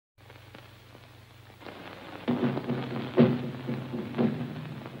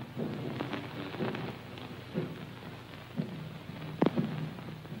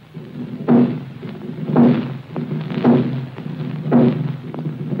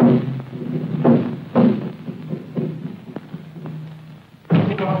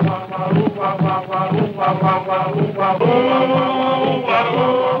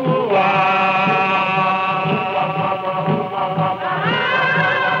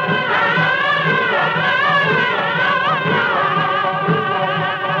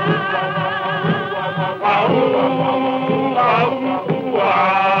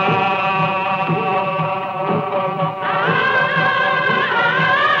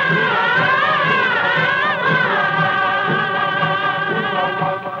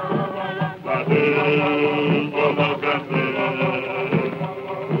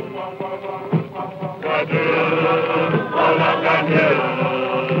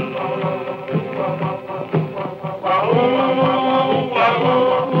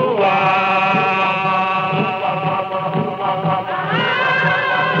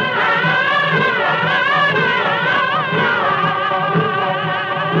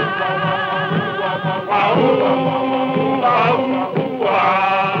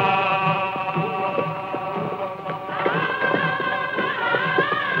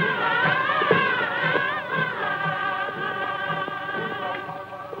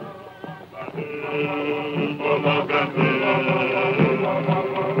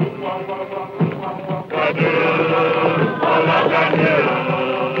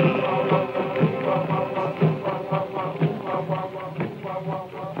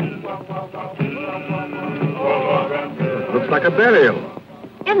Looks like a burial.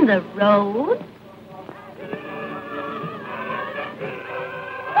 In the road?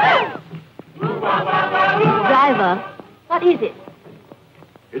 Driver, what is it?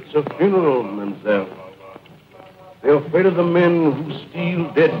 It's a funeral, mademoiselle. They're afraid of the men who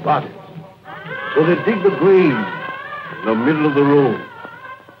steal dead bodies. So they dig the grave in the middle of the road,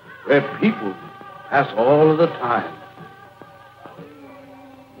 where people pass all of the time.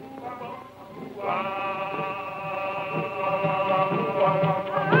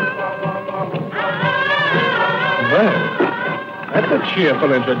 Well, that's a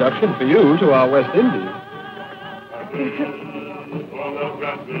cheerful introduction for you to our West Indies.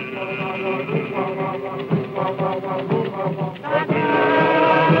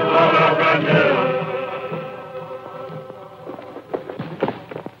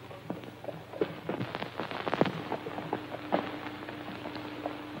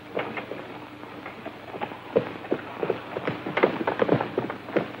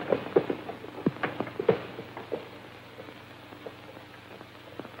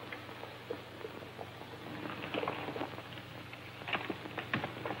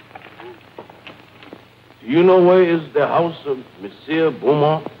 Do you know where is the house of Monsieur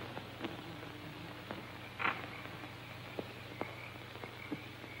Beaumont?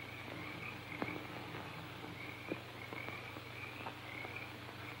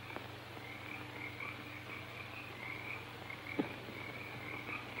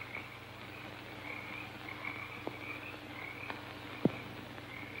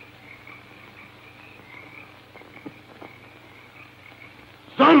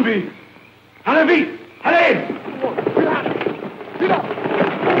 Zumbi! Allez! Allez!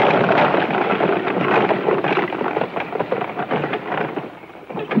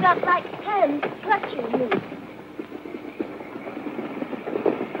 It's got like hands clutching you.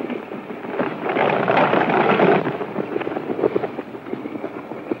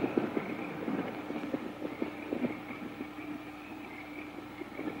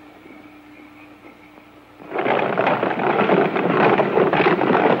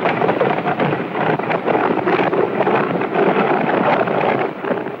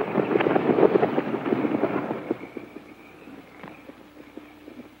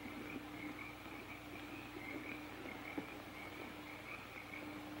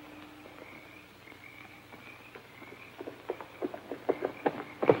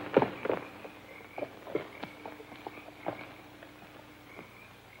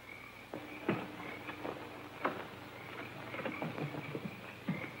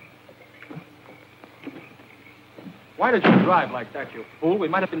 Why did you drive like that, you fool? We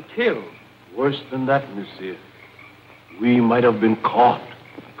might have been killed. Worse than that, monsieur. We might have been caught.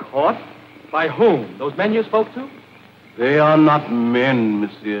 Caught? By whom? Those men you spoke to? They are not men,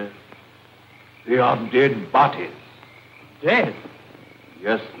 monsieur. They are dead bodies. Dead?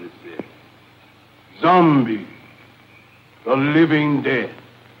 Yes, monsieur. Zombies. The living dead.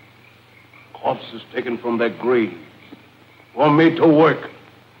 Corpses taken from their graves. Or made to work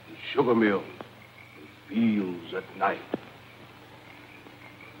in sugar mills and fields at night.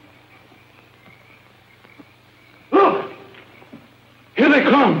 Look! Here they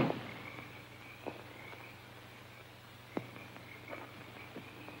come!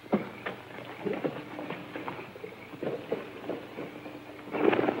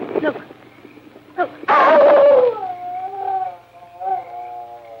 Look. Look.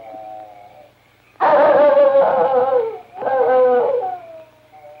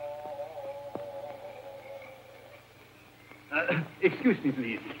 Excuse me,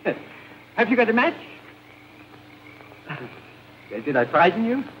 please. Have you got a match? Did I frighten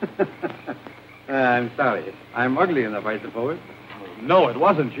you? I'm sorry. I'm ugly enough, I suppose. No, it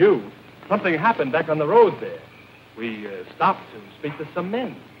wasn't you. Something happened back on the road there. We stopped to speak to some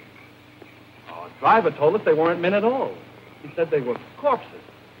men. Our driver told us they weren't men at all. He said they were corpses.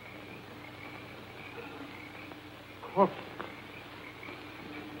 Corpses?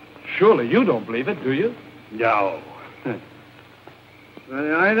 Surely you don't believe it, do you? No.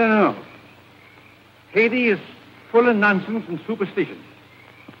 Well, I don't know. Haiti is full of nonsense and superstitions.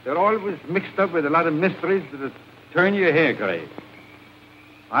 They're always mixed up with a lot of mysteries that'll turn your hair gray.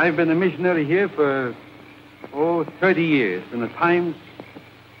 I've been a missionary here for, 30 years, and at times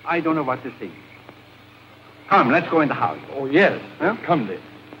I don't know what to think. Come, let's go in the house. Oh, yes. Huh? Come, dear.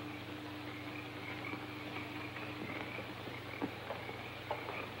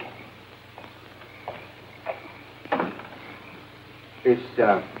 Is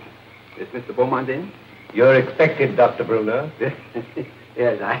Mr. Beaumont in? You're expected, Dr. Bruner.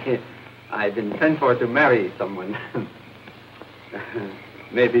 Yes, I've been sent for to marry someone.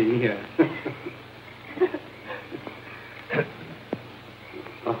 Maybe.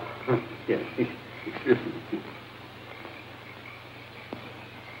 Oh, yes. Excuse me.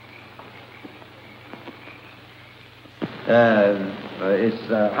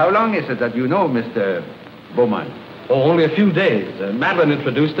 How long is it that you know Mr. Beaumont? Oh, only a few days. Madeline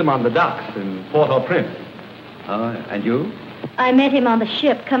introduced him on the docks in Port-au-Prince. And you? I met him on the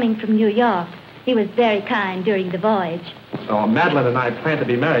ship coming from New York. He was very kind during the voyage. So Madeline and I planned to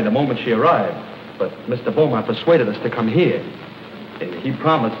be married the moment she arrived, but Mr. Beaumont persuaded us to come here. He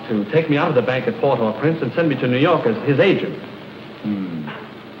promised to take me out of the bank at Port-au-Prince and send me to New York as his agent.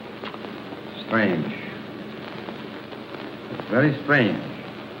 Strange. Very strange.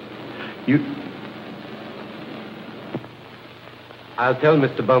 I'll tell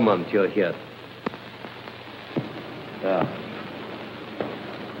Mr. Beaumont you're here. Yeah.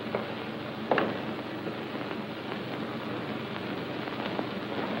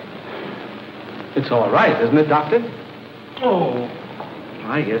 It's all right, isn't it, Doctor? Oh,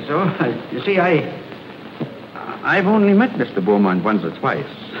 I guess so. You see, I've only met Mr. Beaumont once or twice,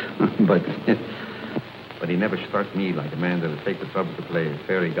 but he never struck me like a man that would take the trouble to play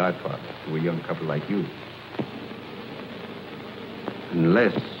fairy godfather to a young couple like you.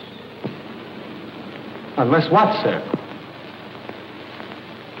 Unless what, sir?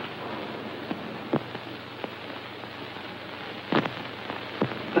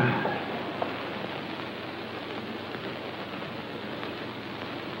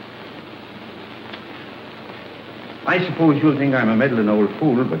 I suppose you'll think I'm a meddling old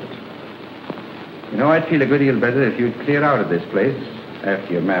fool, but I'd feel a good deal better if you'd clear out of this place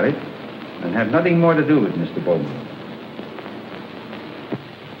after you're married and have nothing more to do with Mr. Beaumont.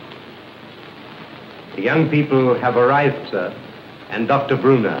 The young people have arrived, sir, and Dr.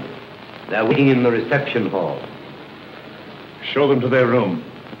 Bruner. They're waiting in the reception hall. Show them to their room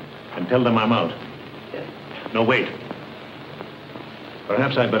and tell them I'm out. Yes. No, wait.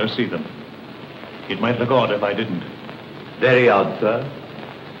 Perhaps I'd better see them. It might look odd if I didn't. Very odd, sir.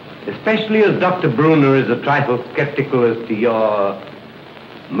 Especially as Dr. Bruner is a trifle skeptical as to your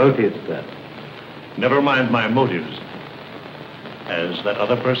motives, sir. Never mind my motives. Has that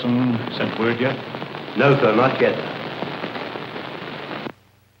other person sent word yet? No, sir, not yet.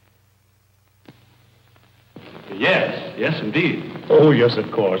 Yes, indeed. Oh, yes,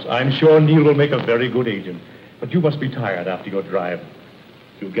 of course. I'm sure Neil will make a very good agent. But you must be tired after your drive.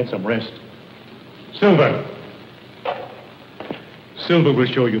 You'll get some rest. Silver! Silver will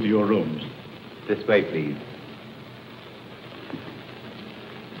show you to your rooms. This way, please.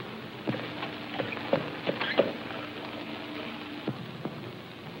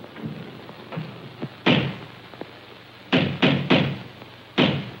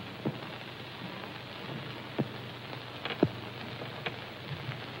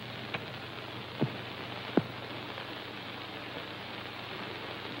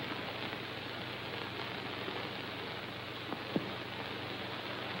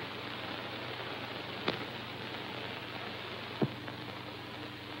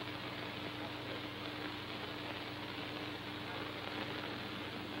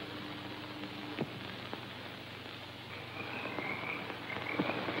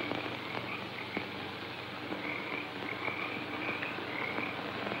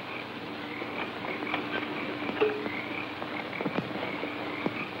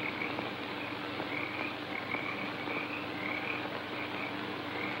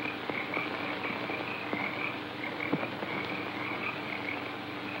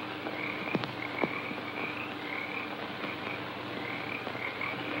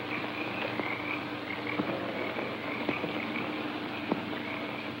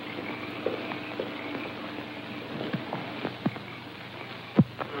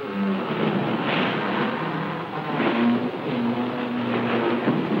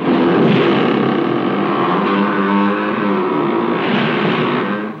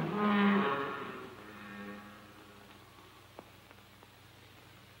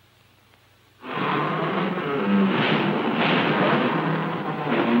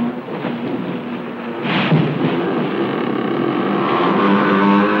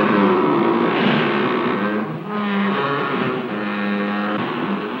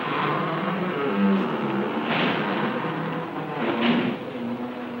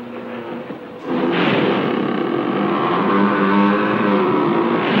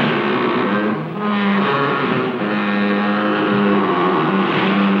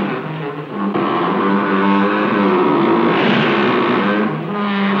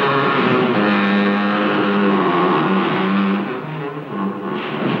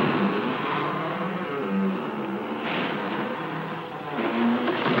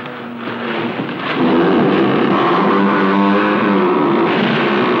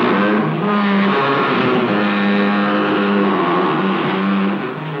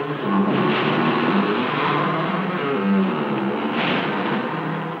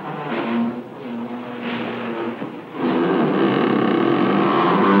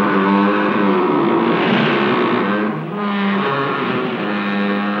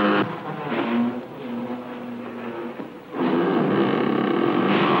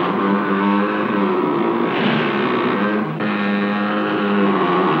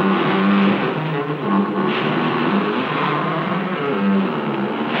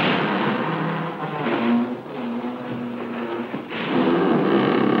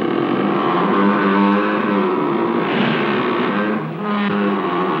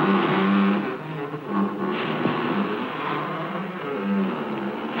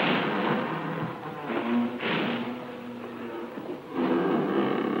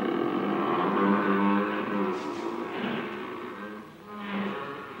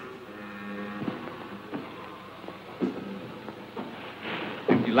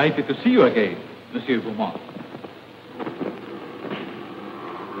 Delighted to see you again, Monsieur Beaumont.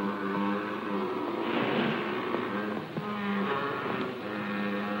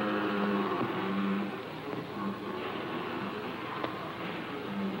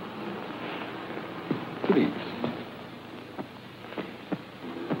 Please.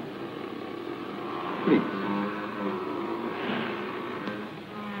 Please.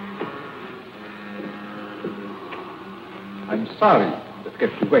 I'm sorry that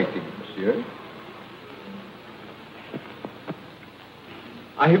kept you waiting, monsieur.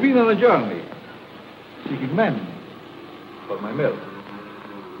 I have been on a journey, seeking men for my mill.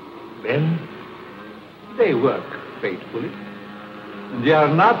 Men? They work faithfully, and they are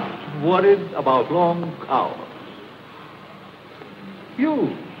not worried about long hours.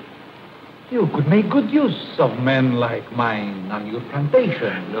 You could make good use of men like mine on your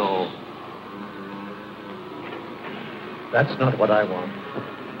plantation. No. That's not what I want.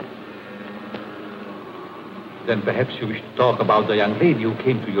 Then perhaps you wish to talk about the young lady who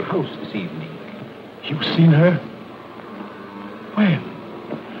came to your house this evening. You've seen her? When?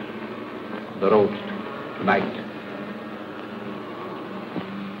 The road tonight.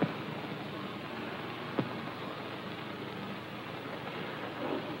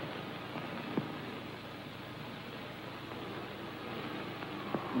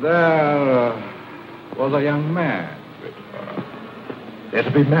 There was a young man with her. They're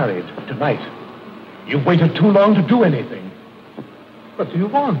to be married tonight. You've waited too long to do anything. What do you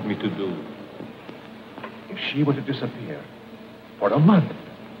want me to do? If she were to disappear for a month.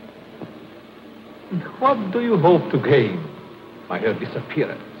 What do you hope to gain by her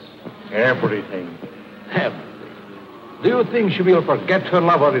disappearance? Everything. Everything. Do you think she will forget her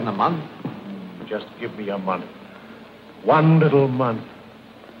lover in a month? Just give me a month. One little month.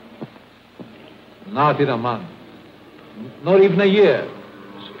 Not in a month. Not even a year,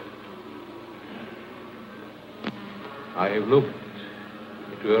 monsieur. I have looked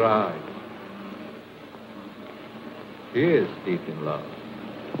into her eyes. She is deep in love.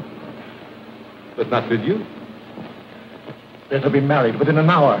 But not with you. They're to be married within an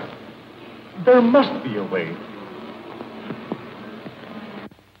hour. There must be a way.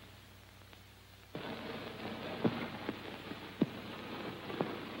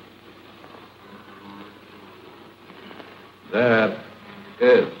 There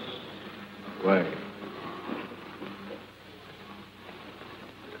is a way.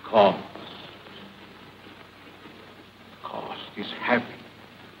 The cost is heavy.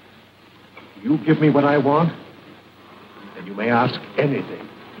 You give me what I want, and you may ask anything.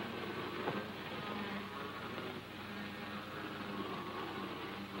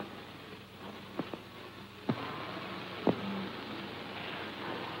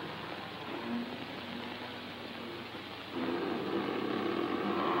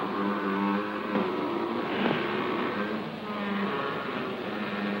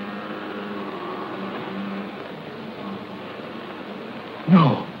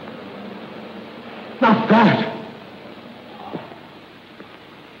 No. Not that.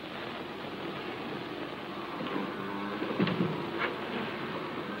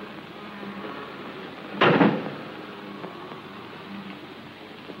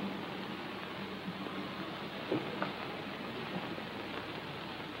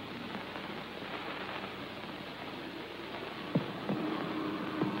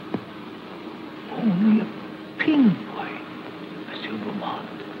 Only a pinpoint, Monsieur Beaumont,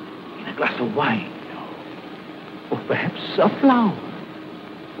 in a glass of wine. Or perhaps a flower.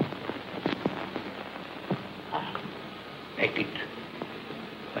 Take it.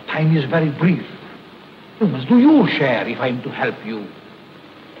 The time is very brief. You must do your share if I am to help you.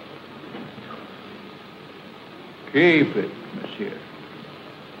 Keep it, monsieur.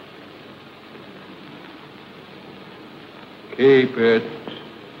 Keep it.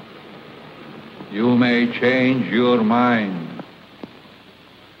 You may change your mind.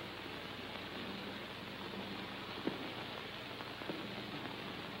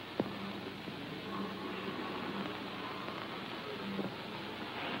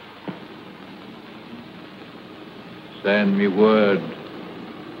 Send me word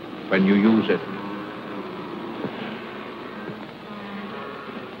when you use it.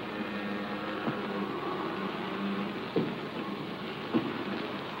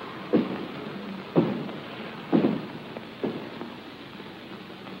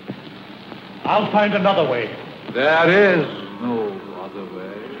 I'll find another way. There is no other way.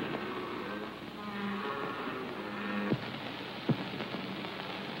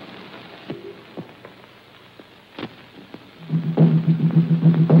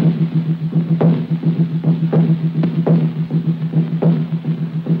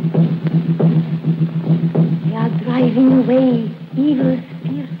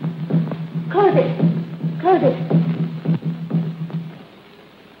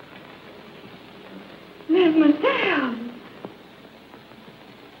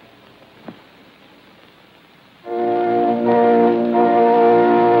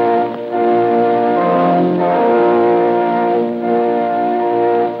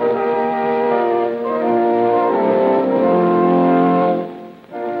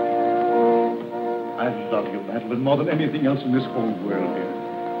 else in this whole world, dear.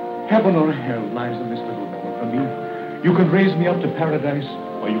 Heaven or hell lies in this little moment for me. You can raise me up to paradise,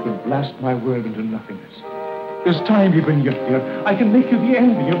 or you can blast my world into nothingness. There's time even yet, dear. I can make you the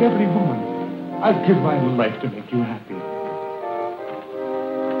envy of every woman. I'll give my life to make you happy.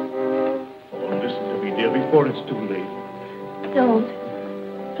 Oh, listen to me, dear, before it's too late. Don't.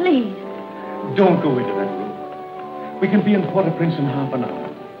 Please. Don't go into that room. We can be in Port-au-Prince in half an hour.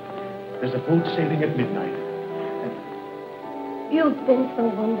 There's a boat sailing at midnight. You've been so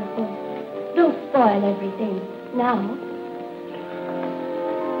wonderful. Don't spoil everything now.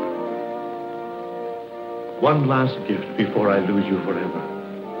 One last gift before I lose you forever.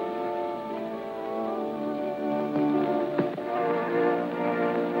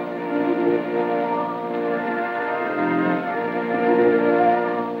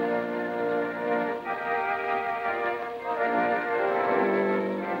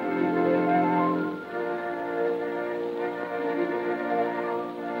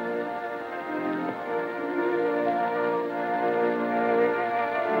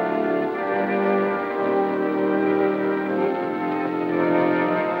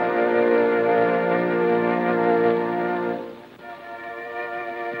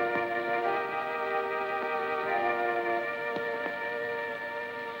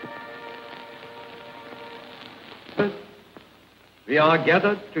 We are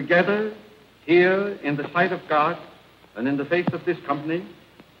gathered together here in the sight of God and in the face of this company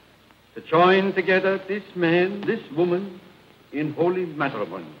to join together this man, this woman in holy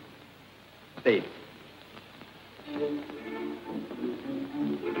matrimony. Stay.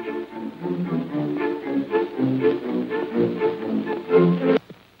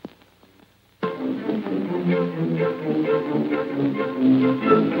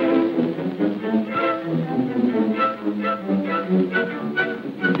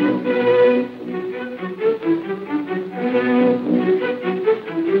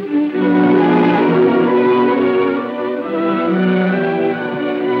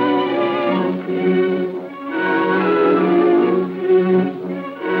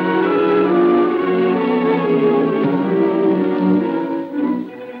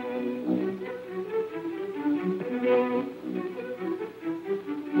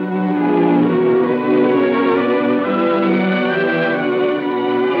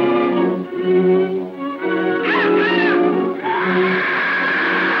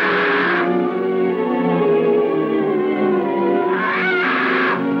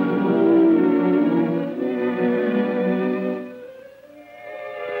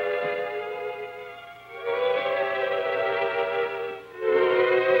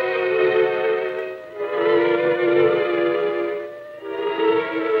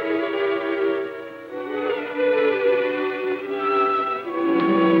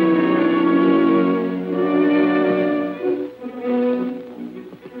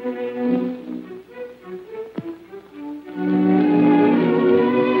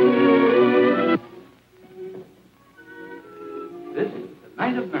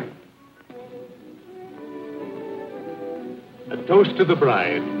 Toast to the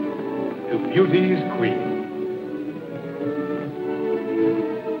bride, to beauty's queen.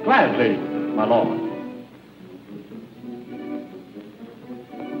 Gladly, my lord.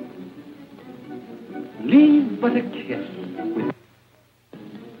 Leave but a kiss with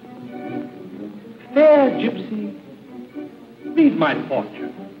fair gypsy, read my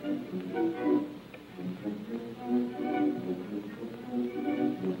fortune.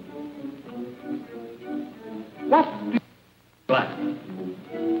 What do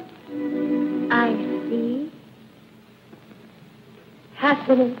I see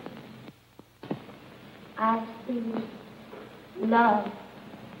happiness. I see love.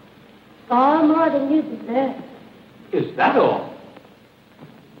 Far more than you deserve. Is that all?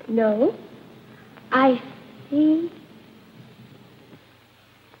 No. I see.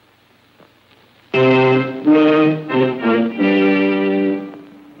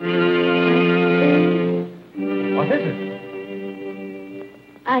 What is it?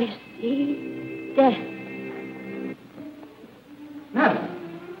 I see death. Madam.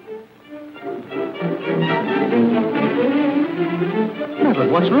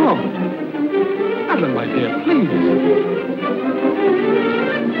 Madeline, what's wrong? Madeline, my dear, please.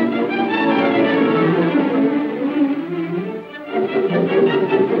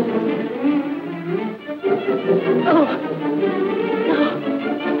 Oh, no.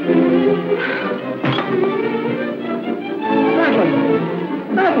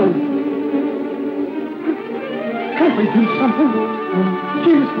 Madeline! Can't we do something?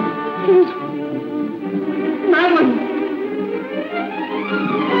 Please. Madeline!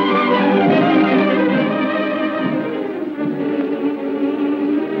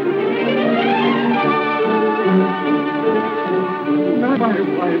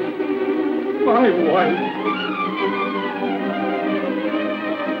 my wife.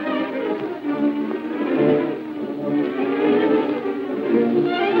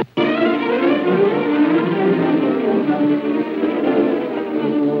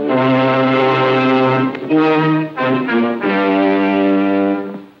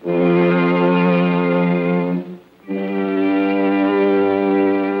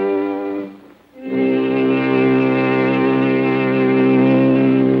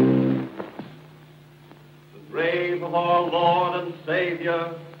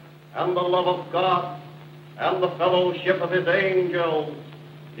 Of his angels,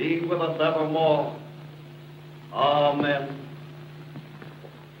 be with us evermore. Amen.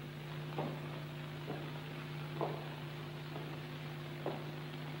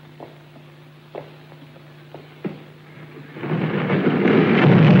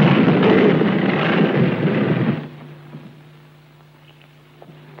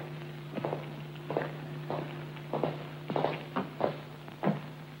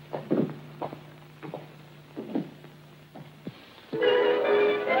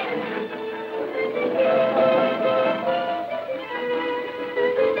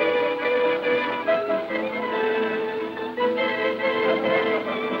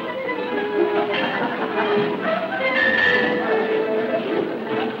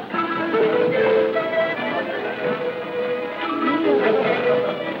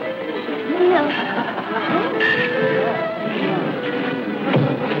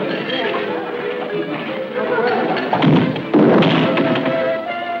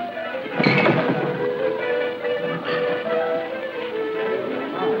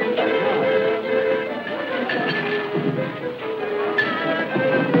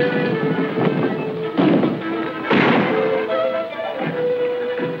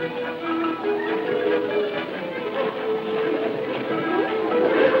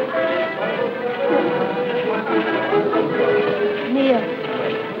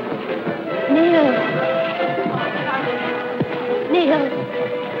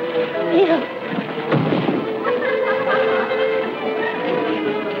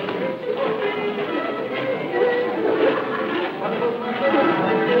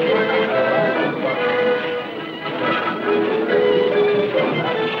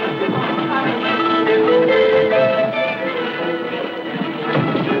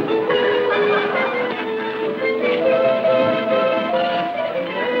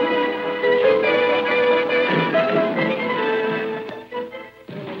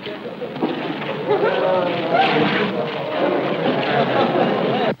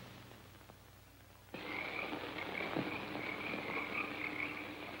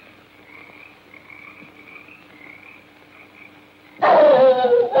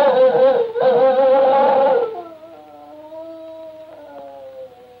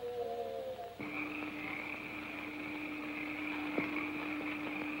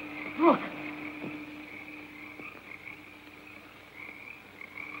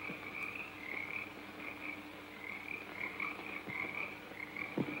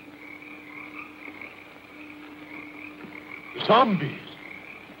 Zombies?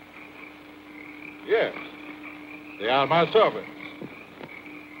 Yes. They are my servants.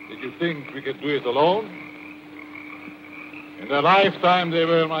 Did you think we could do it alone? In their lifetime, they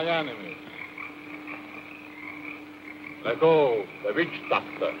were my enemies. Legault, the witch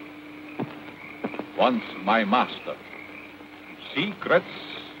doctor. Once my master. Secrets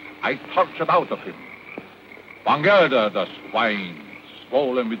I tortured out of him. Van Gelder, the swine,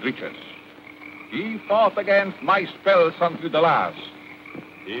 swollen with riches. He fought against my spells until the last.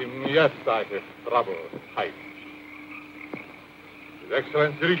 Him, yes, I have troubled tight. His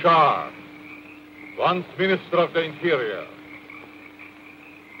Excellency Richard, once Minister of the Interior.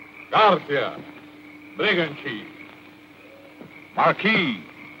 Garcia, Brigand Chief. Marquis,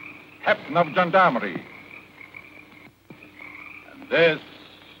 Captain of Gendarmerie. And this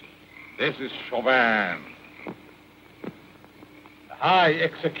is Chauvin, the High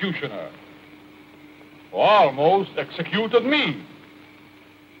Executioner, who almost executed me.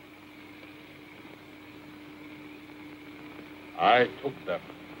 I took them,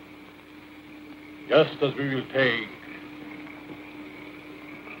 just as we will take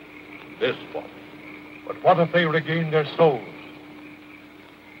this one. But what if they regain their souls?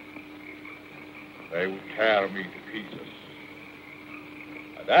 They would tear me to pieces.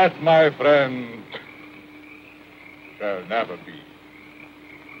 And that, my friend, shall never be.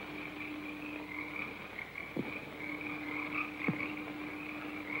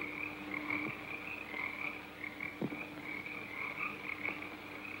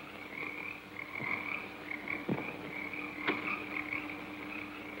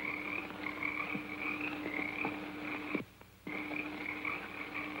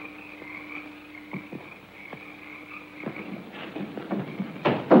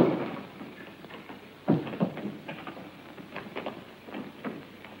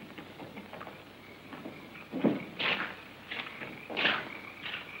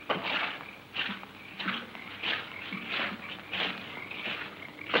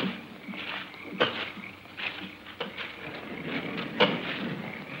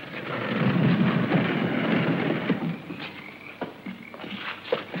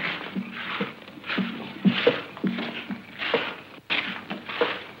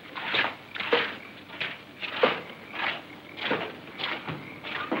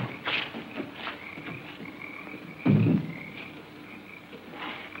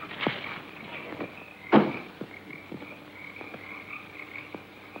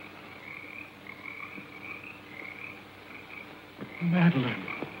 Madeline.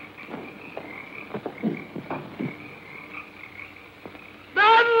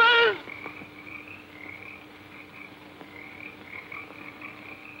 Madeline!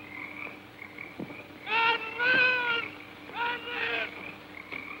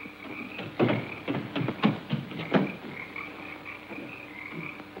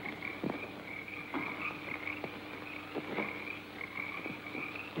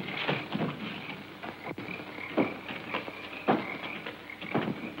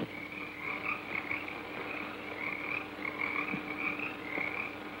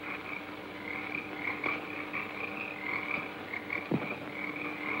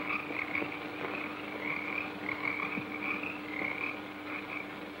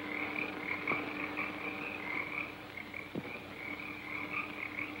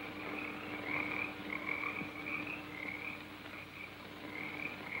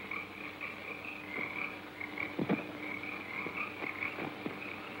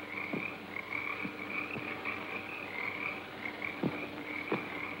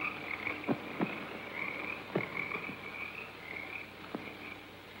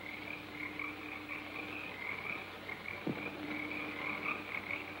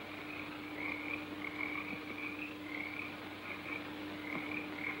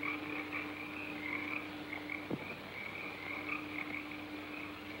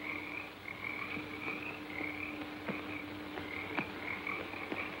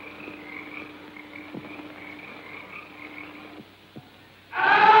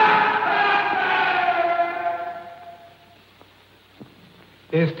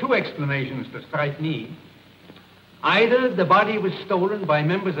 There's two explanations that strike me. Either the body was stolen by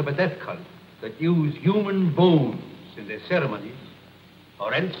members of a death cult that use human bones in their ceremonies,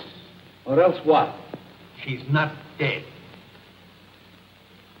 or else... Or else what? She's not dead.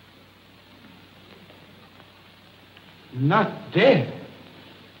 Not dead?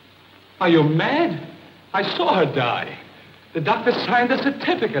 Are you mad? I saw her die. The doctor signed a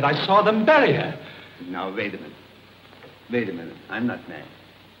certificate. I saw them bury her. Now, wait a minute. Wait a minute. I'm not mad.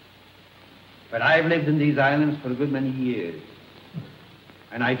 But I've lived in these islands for a good many years.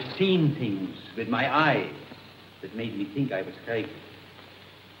 And I've seen things with my eyes that made me think I was crazy.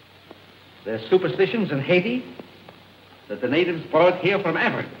 There's superstitions in Haiti that the natives brought here from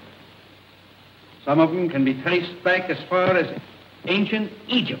Africa. Some of them can be traced back as far as ancient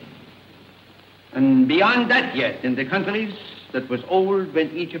Egypt. And beyond that yet, in the countries that was old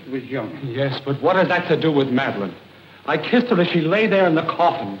when Egypt was young. Yes, but what has that to do with Madeline? I kissed her as she lay there in the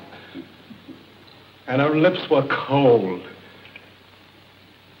coffin. And her lips were cold.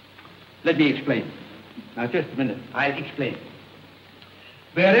 Let me explain. Now, just a minute. I'll explain.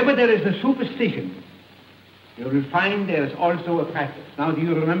 Wherever there is a superstition, you will find there is also a practice. Now, do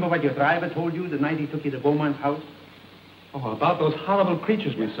you remember what your driver told you the night he took you to Beaumont's house? Oh, about those horrible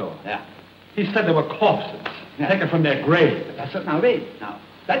creatures we saw. Yeah. He said they were corpses, taken from their graves. That's it. Now, wait. Now,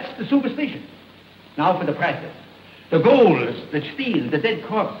 that's the superstition. Now for the practice. The ghouls that steal the dead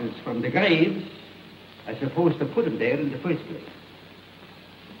corpses from the graves are supposed to put them there in the first place.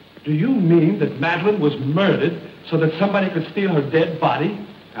 Do you mean that Madeline was murdered so that somebody could steal her dead body?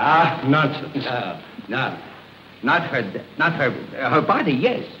 Ah, nonsense. No. Not her body,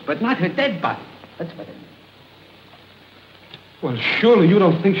 yes, but not her dead body. That's what I mean. Well, surely you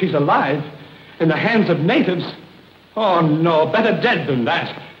don't think she's alive in the hands of natives? Oh, no, better dead than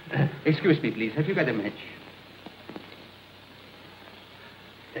that. Excuse me, please. Have you got a match?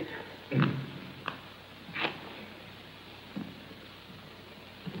 Thanks.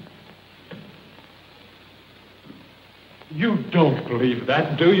 You don't believe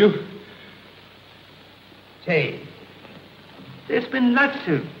that, do you? Say, there's been lots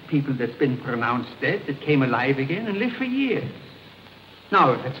of people that's been pronounced dead that came alive again and lived for years.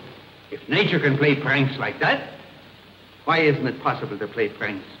 Now, if nature can play pranks like that, why isn't it possible to play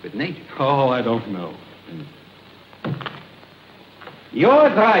pranks with nature? Oh, I don't know. Your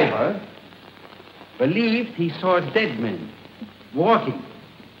driver believed he saw dead men walking.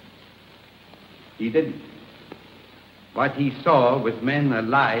 He didn't. What he saw was men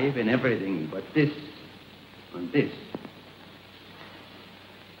alive and everything but this and this.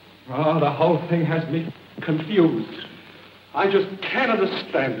 Oh, the whole thing has me confused. I just can't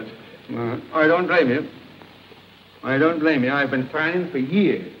understand it. I don't blame you. I don't blame you. I've been trying for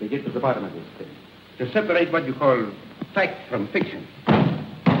years to get to the bottom of this thing. To separate what you call fact from fiction.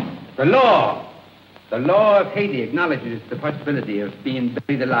 The law of Haiti acknowledges the possibility of being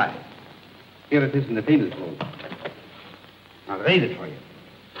buried alive. Here it is in the penal code. I'll read it for you.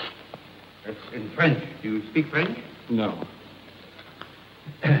 It's in French. Do you speak French? No.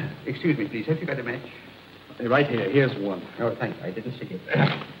 Excuse me, please. Have you got a match? Right here. Here's one. Oh, thanks. I didn't see it.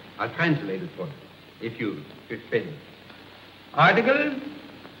 I'll translate it for you, if you spell it. Article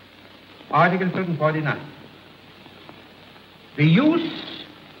 149. The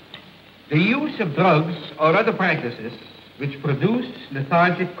use of drugs or other practices which produce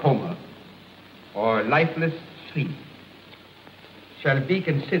lethargic coma or lifeless sleep shall be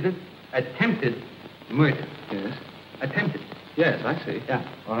considered attempted murder. Yes. Attempted. Yes, I see. Yeah,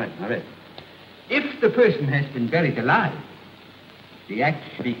 all right. If the person has been buried alive, the act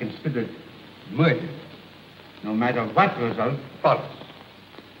shall be considered murder, no matter what result follows.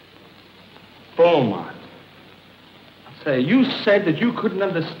 Beaumont. Say, you said that you couldn't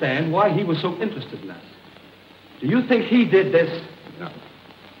understand why he was so interested in us. Do you think he did this? No,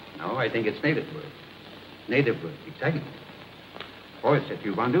 I think it's native work. Native work, exactly. Of course, if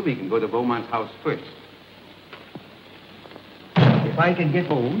you want to, we can go to Beaumont's house first. If I can get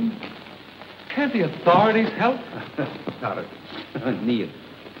home... Can't the authorities help? Neil,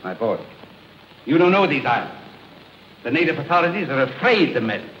 my boy, you don't know these islands. The native authorities are afraid to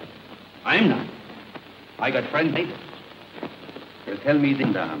meddle. I'm not. I got friends natives. They'll tell me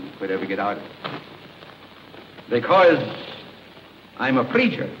ding down if we'd ever get out of it. Because I'm a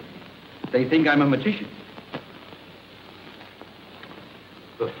preacher, they think I'm a magician.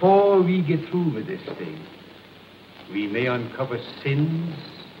 Before we get through with this thing, we may uncover sins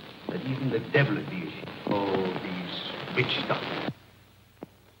that even the devil would be ashamed. Oh, these witch stuff.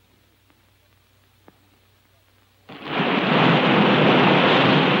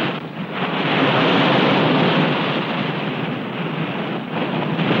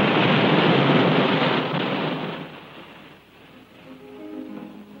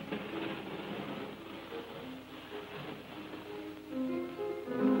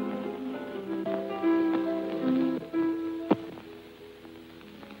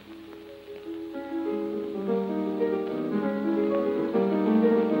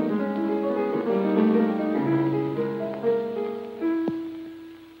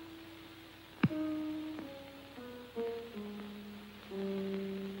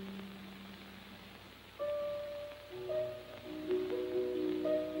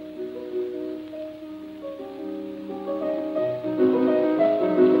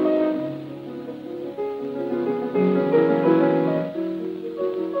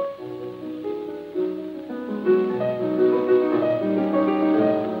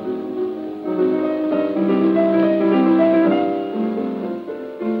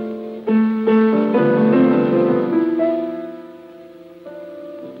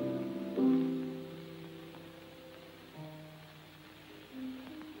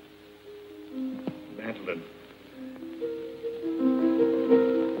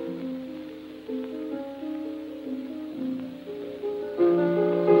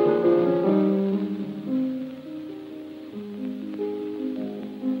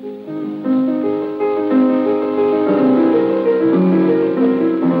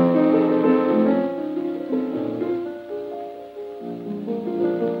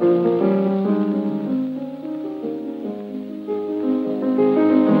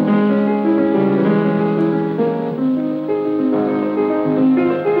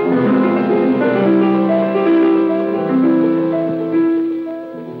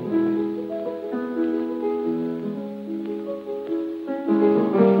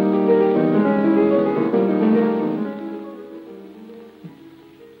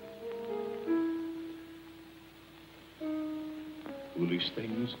 Foolish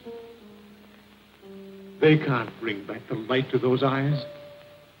things. They can't bring back the light to those eyes.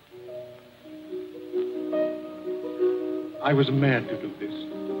 I was mad to do this.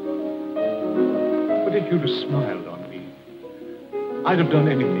 But if you'd have smiled on me, I'd have done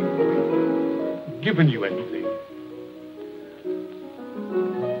anything for you, given you anything.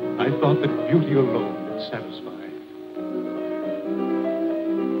 I thought that beauty alone would satisfy.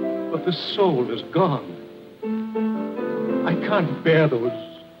 But the soul is gone. I can't bear those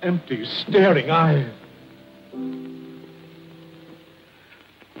empty, staring eyes.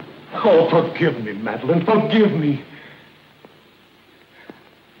 Oh, forgive me, Madeline, forgive me.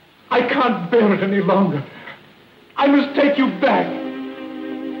 I can't bear it any longer. I must take you back.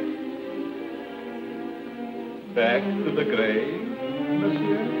 Back to the grave,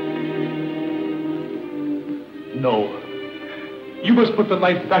 monsieur? No. You must put the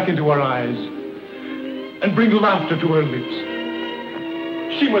light back into her eyes and bring laughter to her lips.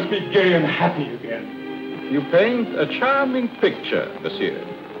 She must be gay and happy again. You paint a charming picture, monsieur.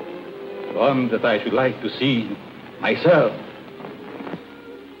 One that I should like to see myself.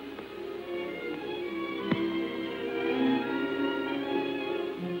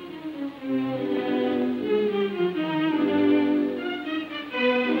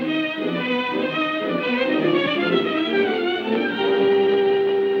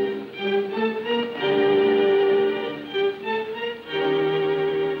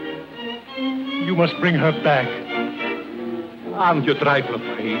 You must bring her back. Aren't you a trifle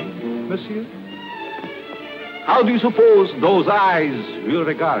afraid, monsieur? How do you suppose those eyes will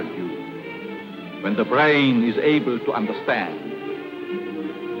regard you when the brain is able to understand?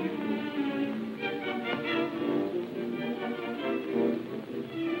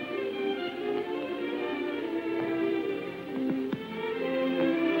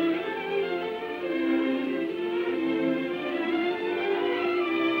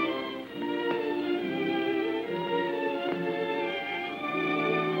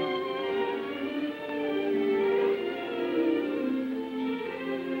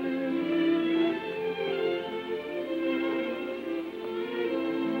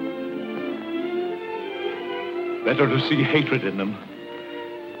 Better to see hatred in them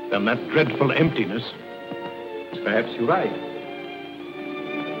than that dreadful emptiness. Perhaps you're right.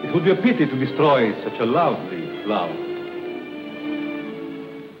 It would be a pity to destroy such a lovely flower.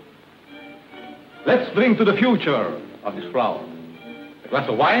 Let's drink to the future of this flower. A glass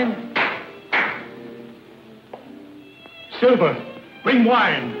of wine? Silver, bring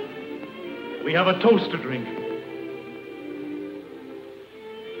wine. We have a toast to drink.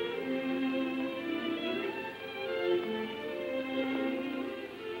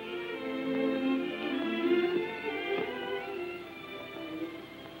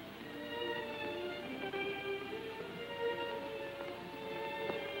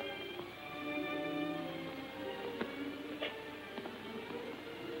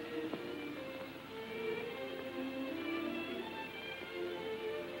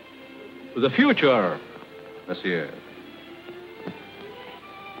 To the future, monsieur.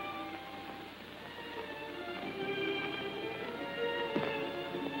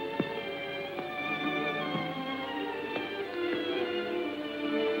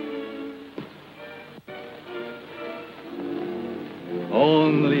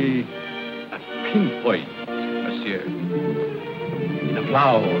 Only a pinpoint, monsieur, in a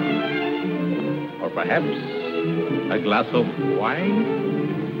flower, or perhaps a glass of wine.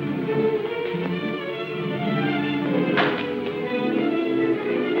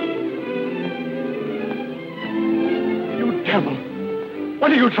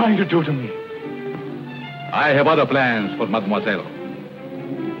 What are you trying to do to me? I have other plans for mademoiselle.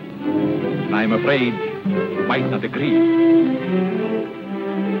 And I'm afraid you might not agree.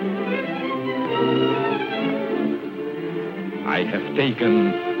 I have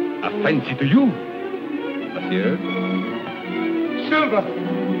taken a fancy to you, monsieur. Silver!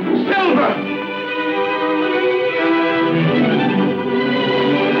 Silver!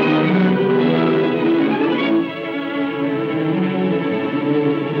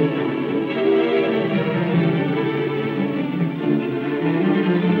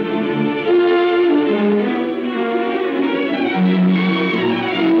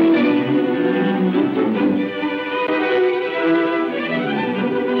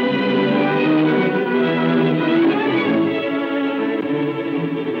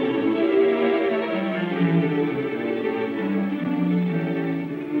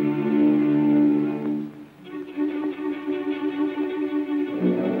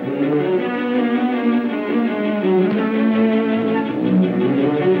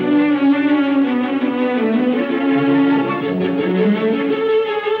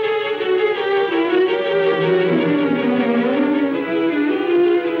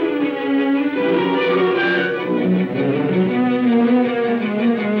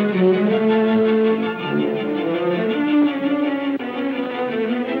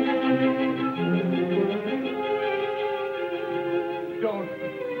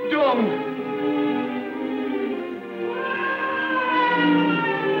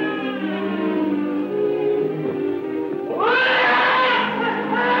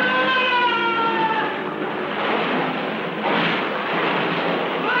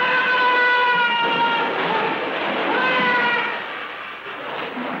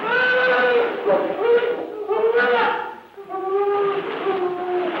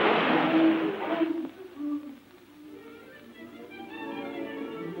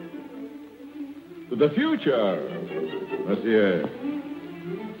 The future, monsieur.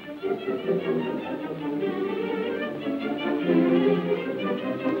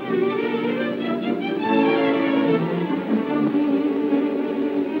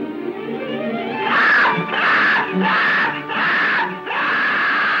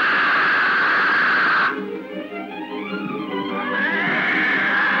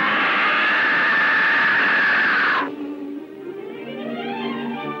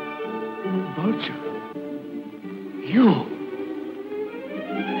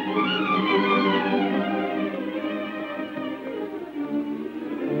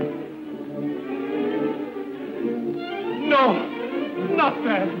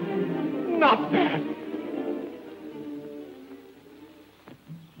 Not that. Not that.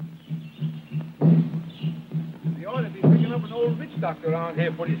 They ought to be picking up an old witch doctor around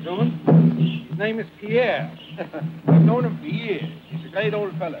here pretty soon. His name is Pierre. I've known him for years. He's a great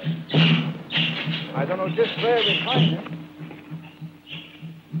old fellow. I don't know just where we'll find him.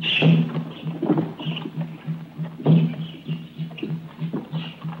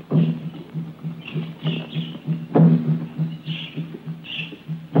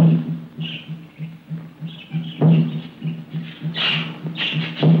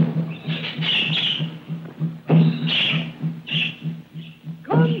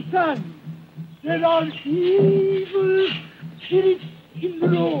 There are evil spirits in the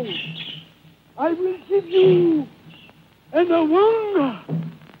road. I will give you an awanga.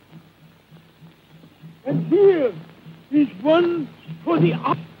 And here is one for the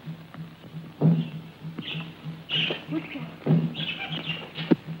up.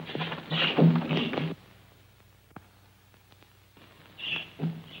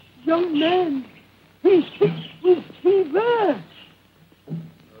 Young man, he's sick with fever.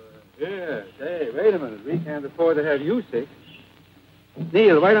 Yes. Hey, wait a minute. We can't afford to have you sick.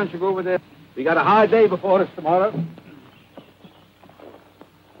 Neil, why don't you go over there? We got a hard day before us tomorrow.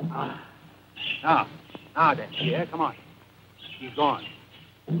 Now then, Pierre, come on. He's gone.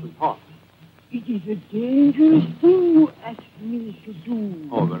 We'll talk. It is a dangerous thing you ask me to do.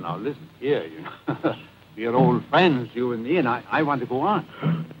 Oh, well, now, listen here, you know. We're old friends, you and me, and I want to go on.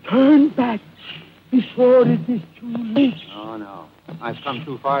 Turn back before it is too late. Oh, no. I've come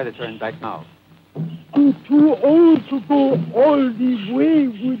too far to turn back now. I'm too old to go all the way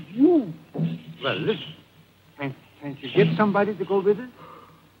with you. Well, listen. Can't you get somebody to go with us?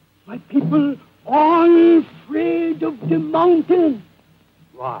 My people are afraid of the mountain.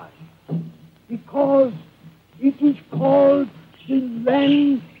 Why? Because it is called the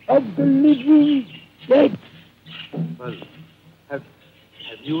land of the living dead. Well, have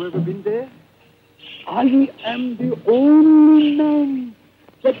you ever been there? I am the only man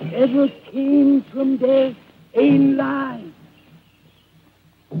that ever came from there alive.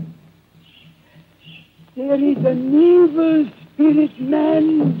 There is an evil spirit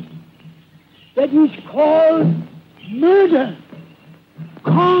man that is called murder.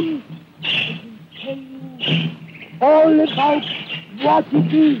 Come, I will tell you all about what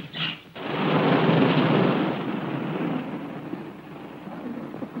it is.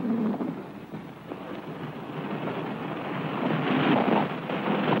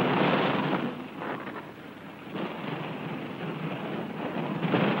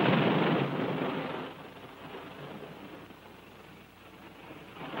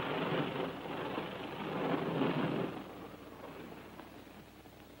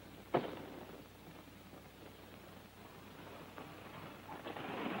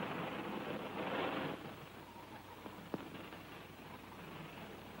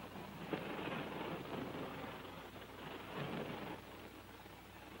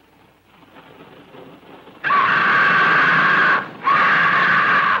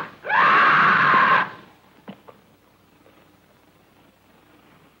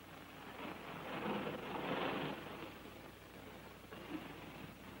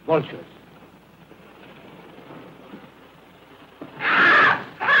 Vultures.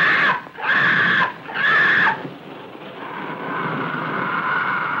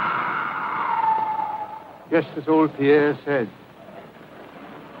 Just as old Pierre said,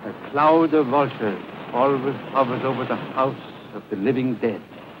 a cloud of vultures always hovers over the house of the living dead.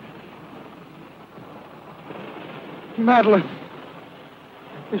 Madeline.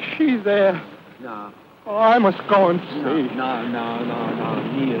 Is she there? No. Oh, I must go and see. No,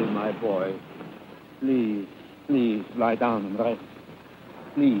 Neil, my boy. Please, lie down and rest.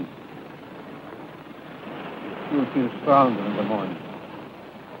 Please. You'll feel stronger in the morning.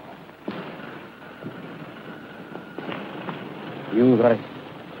 You rest.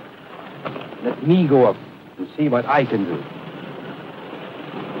 Let me go up and see what I can do.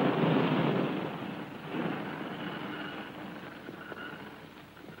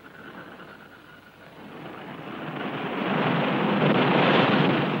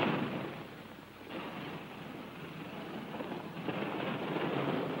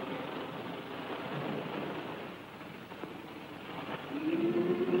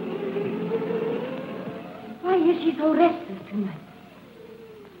 She's so restless tonight.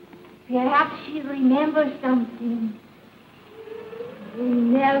 Perhaps she remembers something. They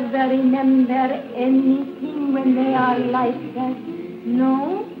never remember anything when they are like that.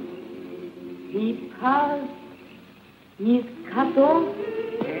 No? Because he's cut off.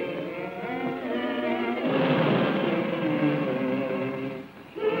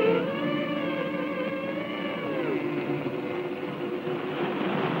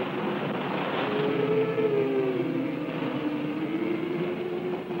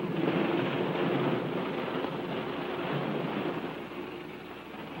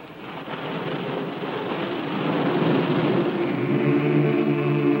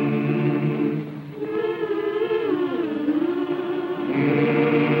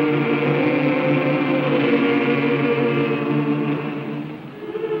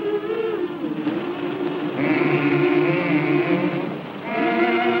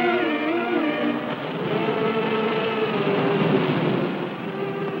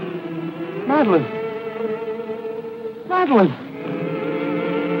 Madeline! Madeline!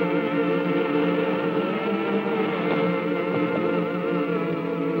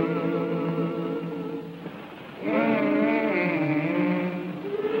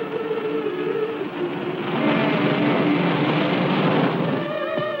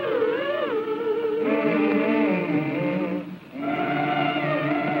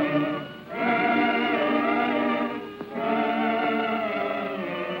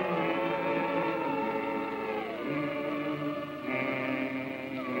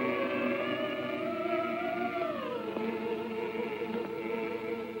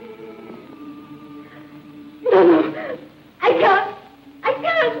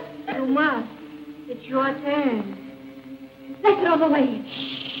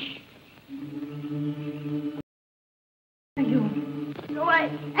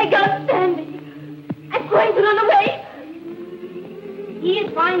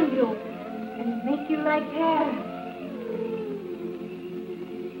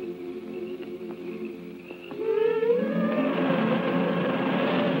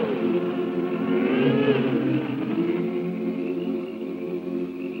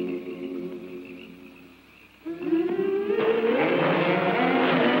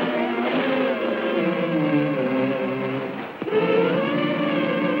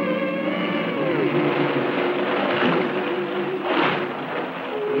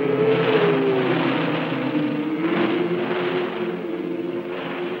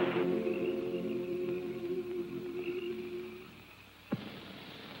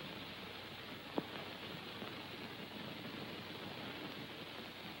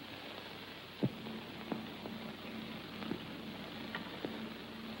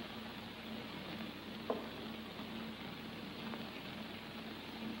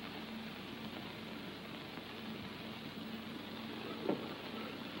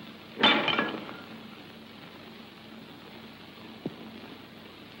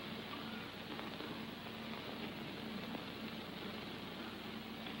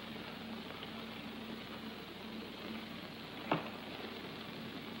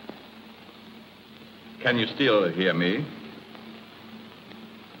 Can you still hear me?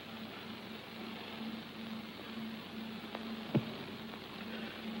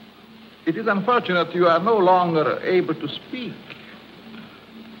 It is unfortunate you are no longer able to speak.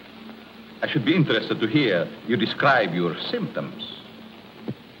 I should be interested to hear you describe your symptoms.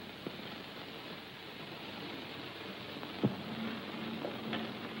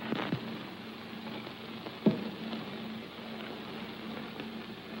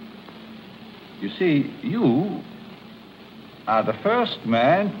 You see, you are the first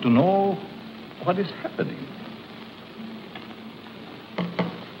man to know what is happening.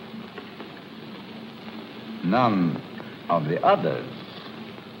 None of the others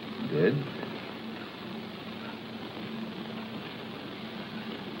did.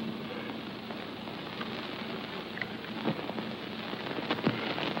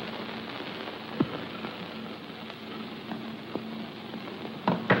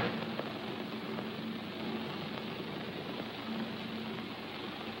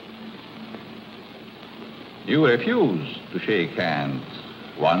 You refused to shake hands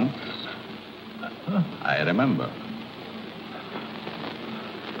once. I remember.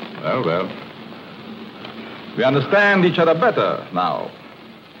 Well. We understand each other better now.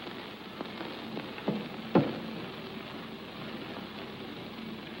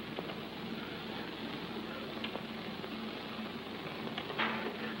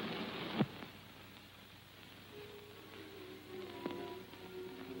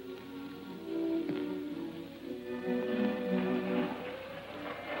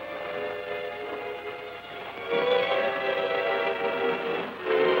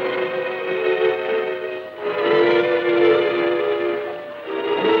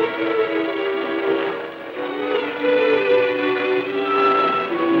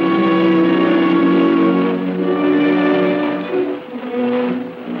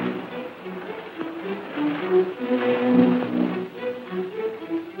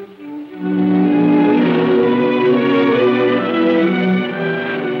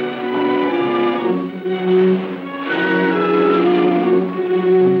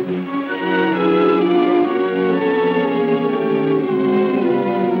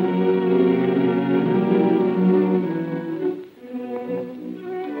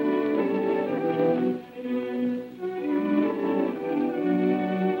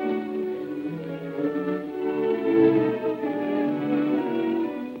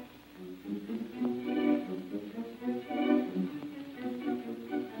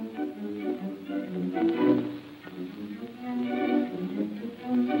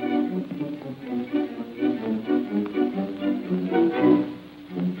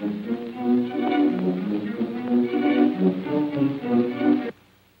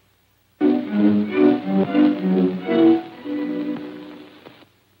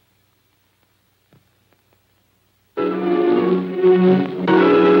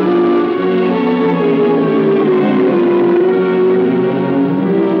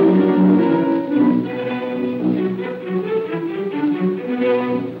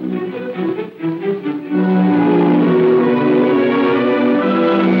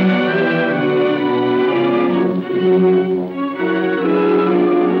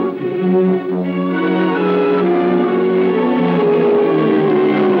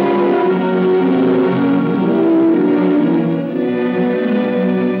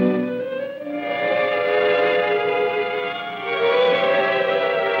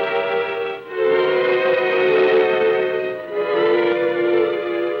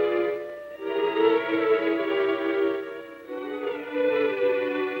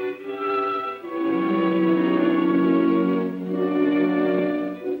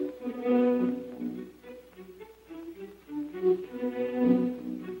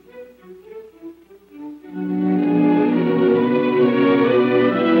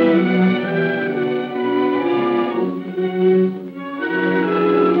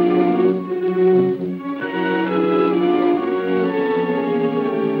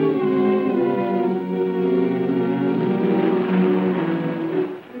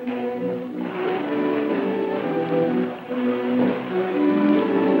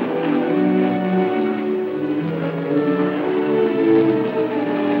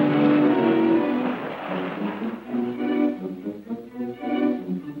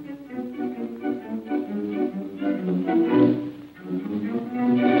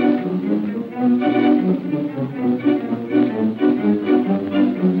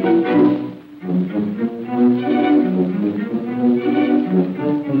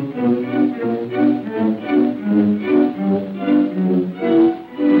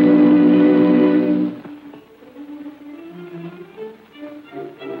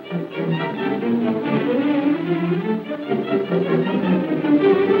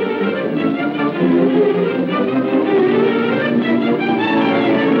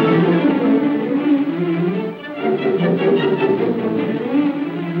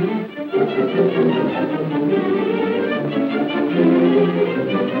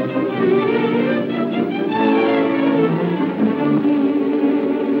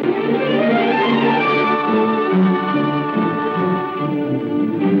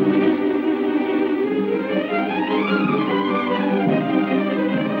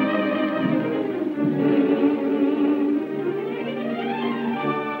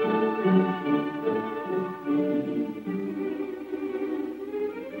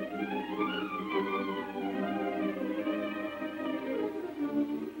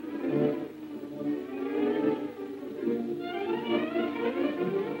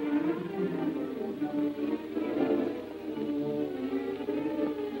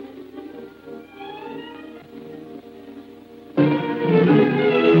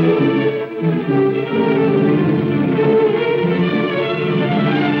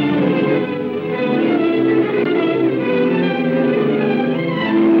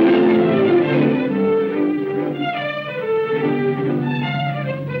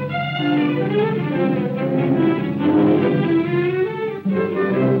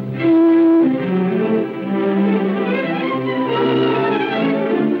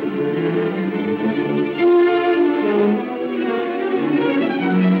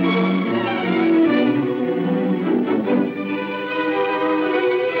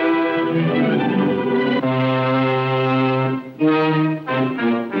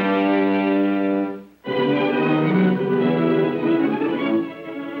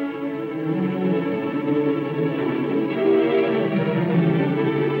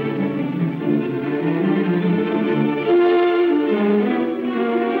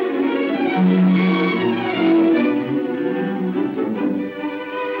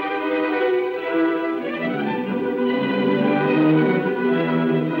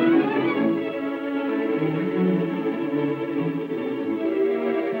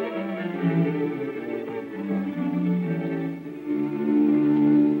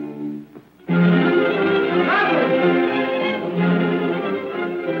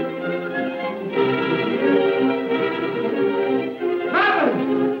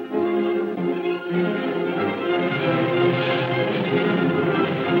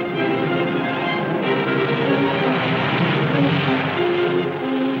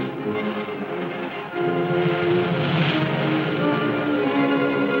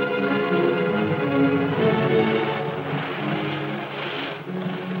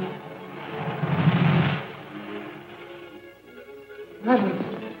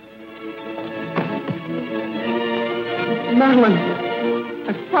 Madeline,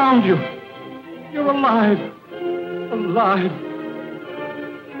 I found you. You're alive. Alive.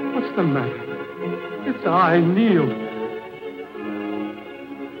 What's the matter? It's I, Neil.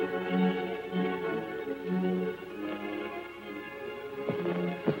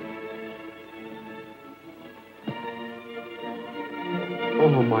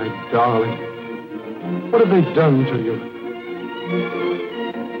 Oh, my darling. What have they done to you?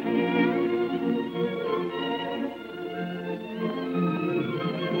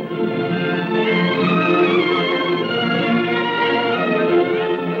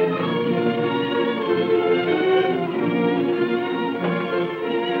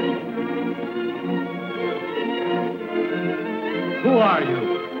 Who are you?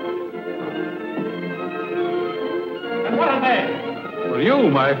 And what are they? For you,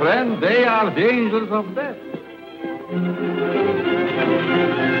 my friend, they are the angels of death.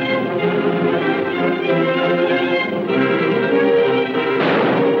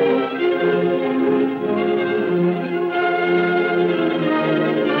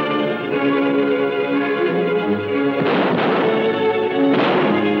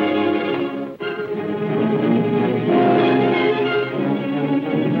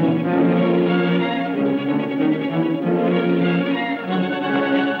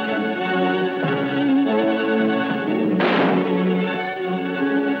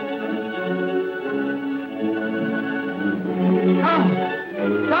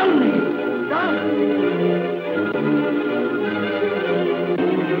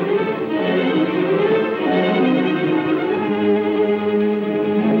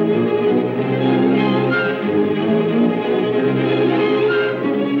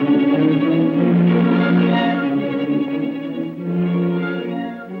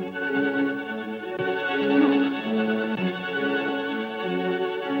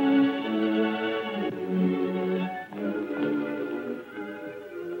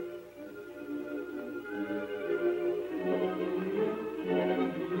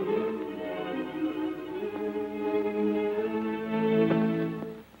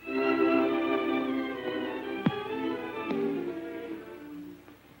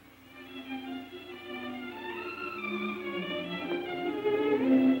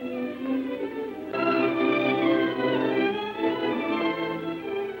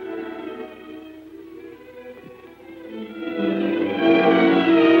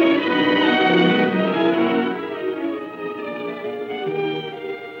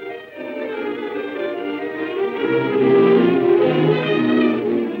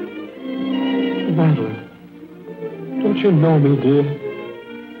 know me, dear?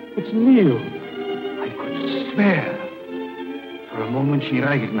 It's Neil. I could swear. For a moment, she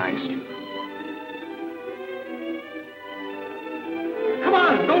recognized you. Come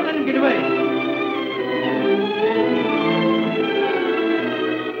on, don't let him get away.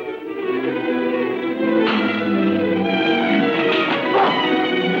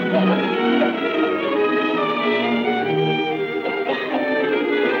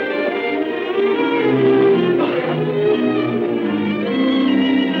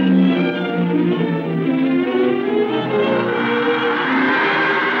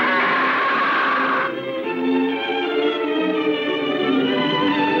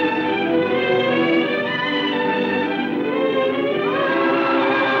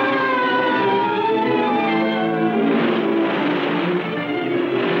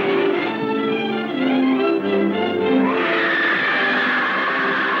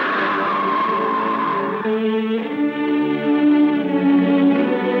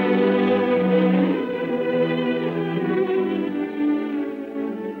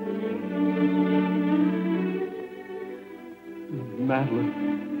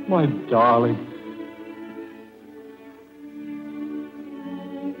 Madeline, my darling.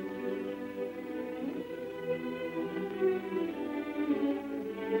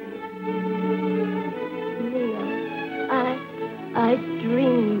 Neil, I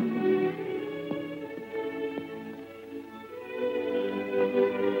dreamed.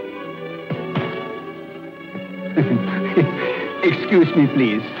 Excuse me,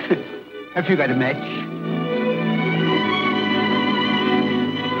 please. Have you got a match?